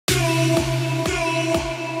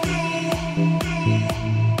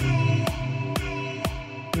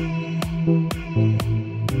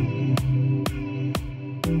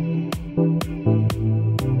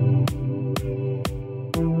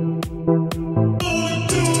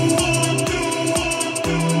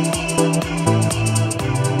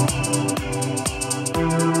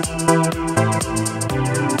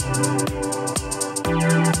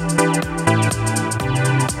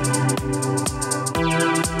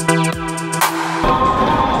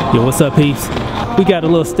Yo, what's up, peeps? We got a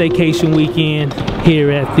little staycation weekend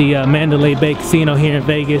here at the Mandalay Bay Casino here in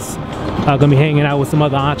Vegas. Gonna be hanging out with some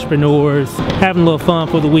other entrepreneurs, having a little fun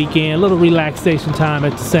for the weekend, a little relaxation time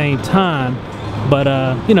at the same time. But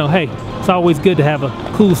you know, hey, it's always good to have a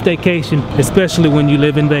cool staycation, especially when you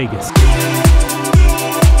live in Vegas.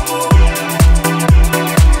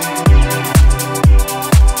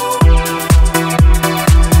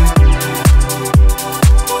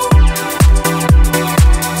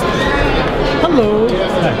 Hello.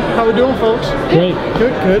 Hi. How we doing, folks? Great.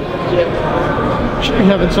 Good, good. Should be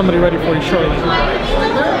having somebody ready for you shortly.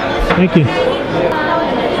 Thank you.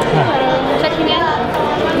 Checking in?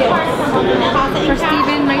 For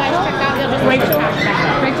Steven,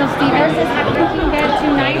 Rachel Stevens is cooking bed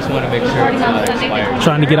tonight. I just want to make sure it's not expired.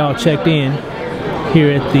 Trying to get all checked in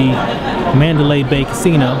here at the Mandalay Bay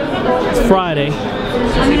Casino. It's Friday.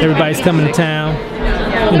 Everybody's coming to town.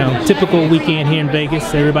 You know, typical weekend here in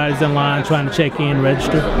Vegas. Everybody's in line trying to check in,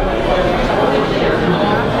 register.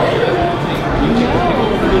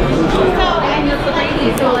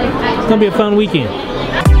 It's gonna be a fun weekend.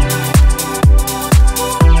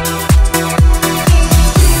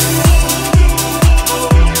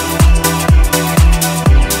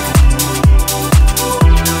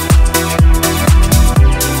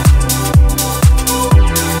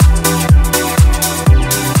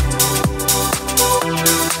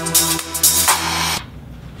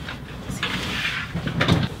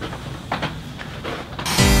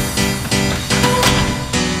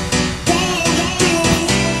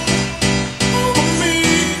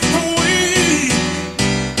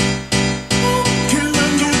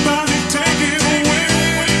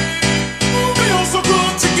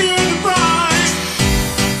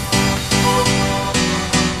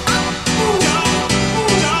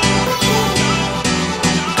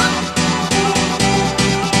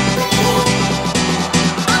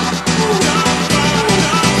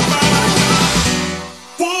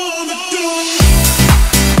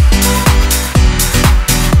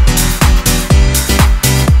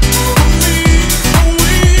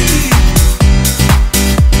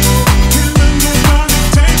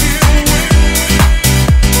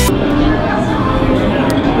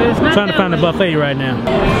 Trying to find a buffet right now.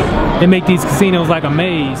 They make these casinos like a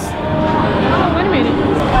maze. Oh, wait a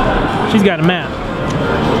minute. She's got a map.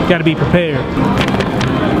 Got to be prepared.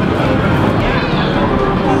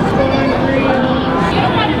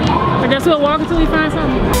 I guess we'll walk until we find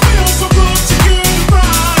something.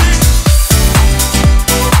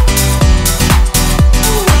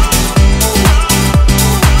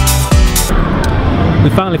 We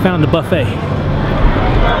finally found the buffet.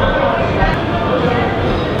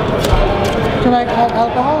 Would you like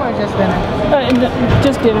alcohol or just dinner?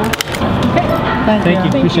 Just dinner. Okay.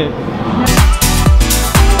 Thank you. Appreciate it.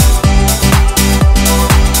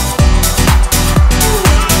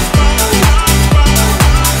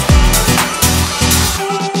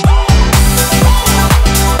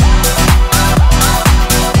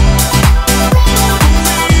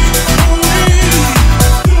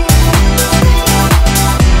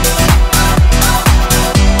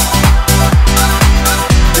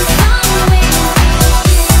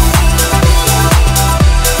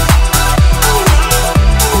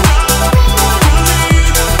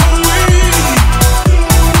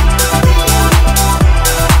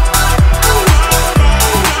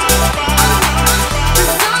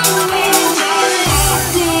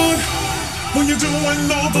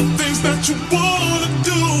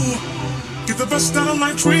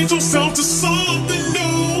 Treat yourself to something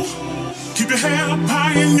new. Keep your head up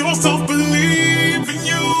high in yourself. Believe in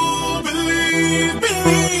you. Believe.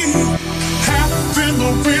 Having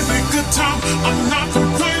a really good time. I'm not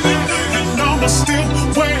complaining, and I'ma still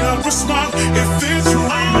wear a smile if it's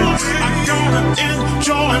wrong. I gotta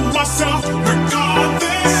enjoy myself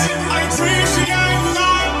regardless. I appreciate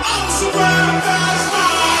life. I'm so glad that's mine.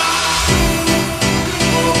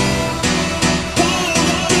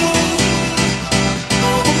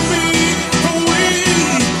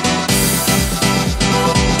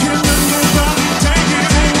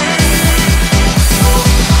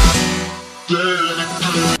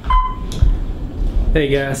 Hey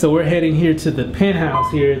guys, so we're heading here to the penthouse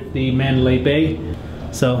here at the Mandalay Bay.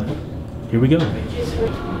 So, here we go.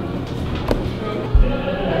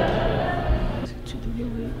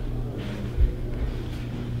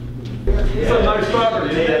 It's a nice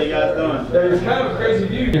property. Hey, how you guys doing? It's kind of a crazy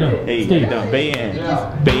view. You know, Hey, how Steve. you doing?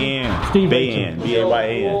 Bayan. Bayan. Steve Bayan.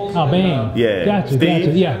 B-A-Y-A-N. Oh, man. Yeah. Gotcha, Steve?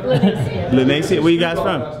 gotcha. Yeah. Linacia, where you guys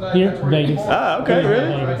from? Here, Vegas. Ah, okay,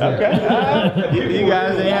 really? Vegas. Okay. You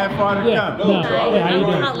guys ain't have far to Yeah. come. No. Yeah, how you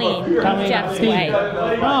doing? Colleen, Colleen. Jeff's Steve. wife.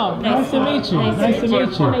 Oh, nice to meet you. Nice to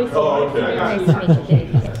meet you. Nice to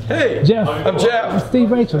meet you. Hey, Jeff. I'm Jeff.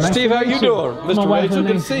 Steve Rachel. Nice Steve, to how meet you doing? My Mr. wife, Rachel, good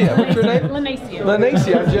to Linacia. see you. What's your name? Lanacia.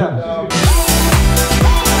 Lanacia, I'm Jeff.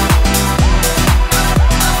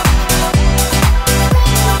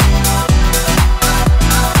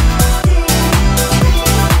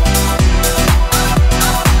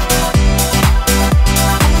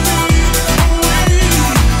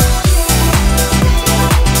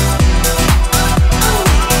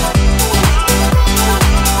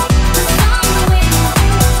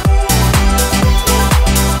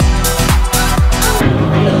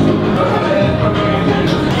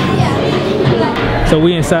 So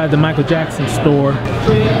we inside the Michael Jackson store.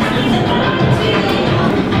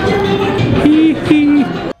 Hee hee.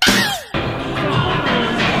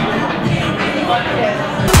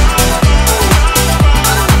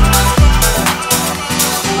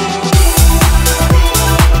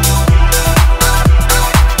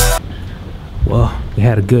 Well, we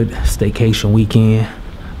had a good staycation weekend.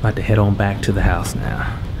 About to head on back to the house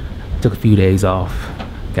now. Took a few days off.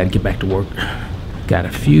 Got to get back to work. Got a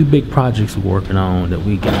few big projects we're working on that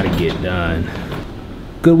we got to get done.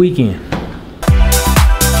 Good weekend.